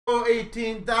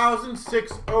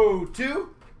18,602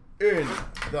 in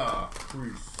the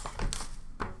Crease.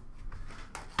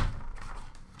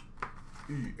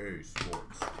 EA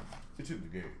Sports. It's in the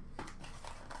game.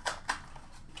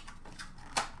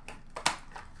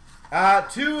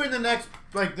 2 in the next,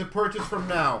 like the purchase from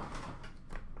now.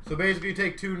 So basically you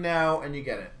take 2 now and you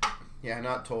get it. Yeah,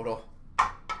 not total.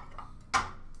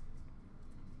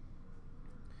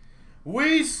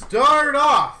 We start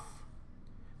off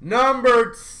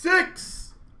numbered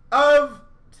 6 of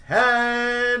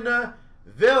 10,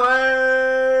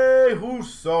 Ville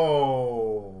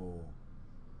Husso.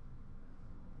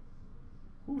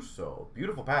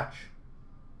 Beautiful patch.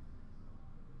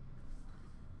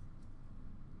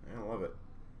 I love it.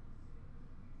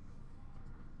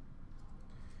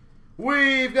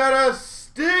 We've got a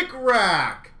stick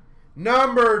rack,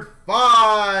 numbered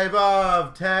 5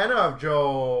 of 10 of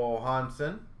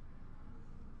Johansson.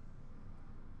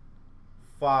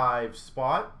 5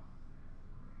 spot.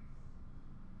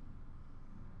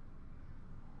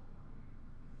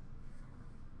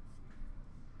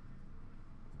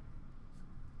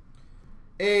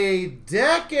 A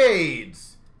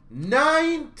Decades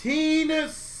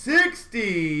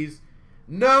 1960s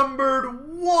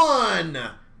numbered 1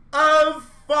 of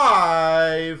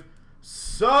 5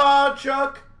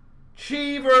 Sawchuk,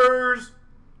 Cheevers,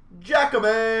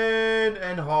 Jackman,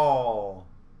 and Hall.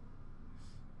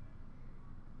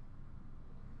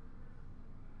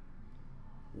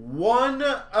 1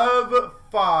 of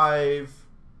 5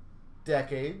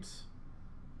 Decades.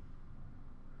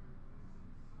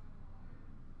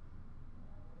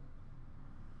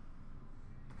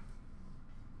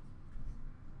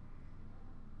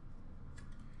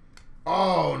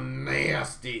 Oh,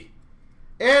 nasty.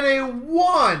 And a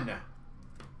 1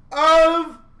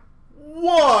 of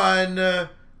 1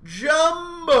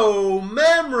 Jumbo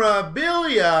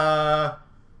Memorabilia,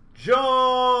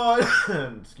 John,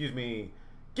 excuse me,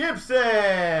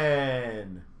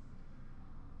 Gibson.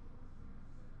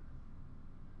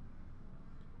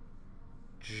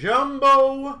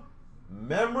 Jumbo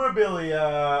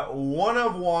Memorabilia, 1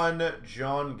 of 1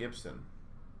 John Gibson.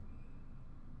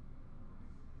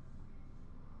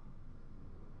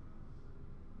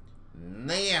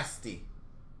 Nasty.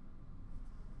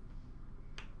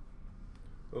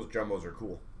 Those jumbos are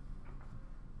cool.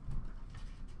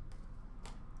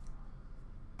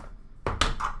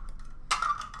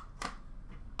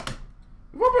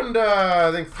 We've opened,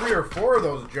 I think 3 or 4 of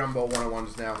those jumbo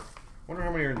 101s now. Wonder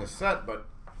how many are in the set, but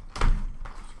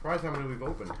surprised how many we've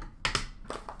opened.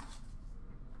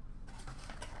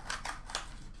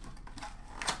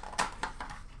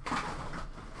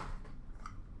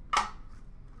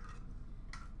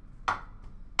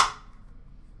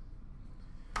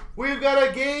 We've got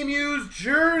a game-used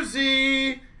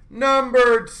jersey,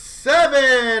 numbered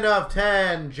 7 of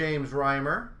 10, James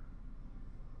Reimer.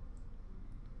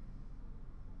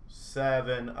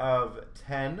 7 of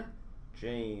 10,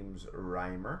 James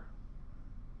Reimer.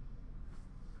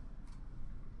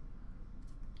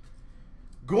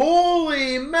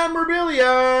 Goalie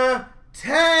memorabilia,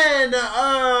 10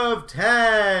 of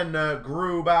 10,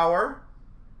 Grubauer.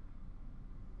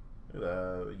 Look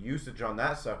at the usage on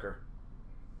that sucker.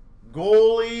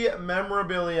 Goalie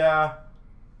memorabilia,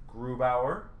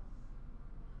 Grubauer.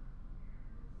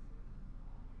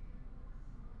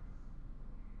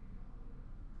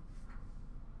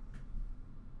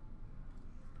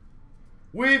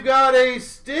 We've got a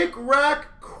stick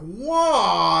rack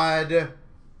quad,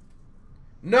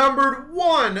 numbered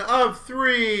 1 of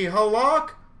 3,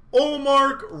 Halak,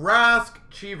 Olmark, Rask,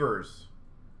 Cheevers.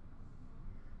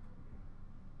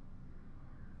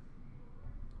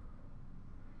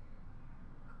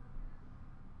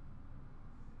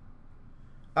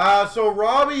 So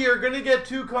Robbie, you're going to get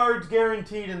 2 cards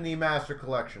guaranteed in the Master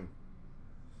Collection.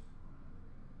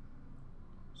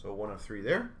 So 1 of 3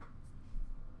 there.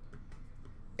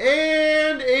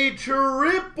 And a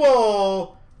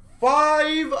triple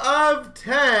 5 of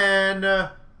 10,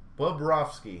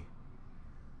 Bobrovsky.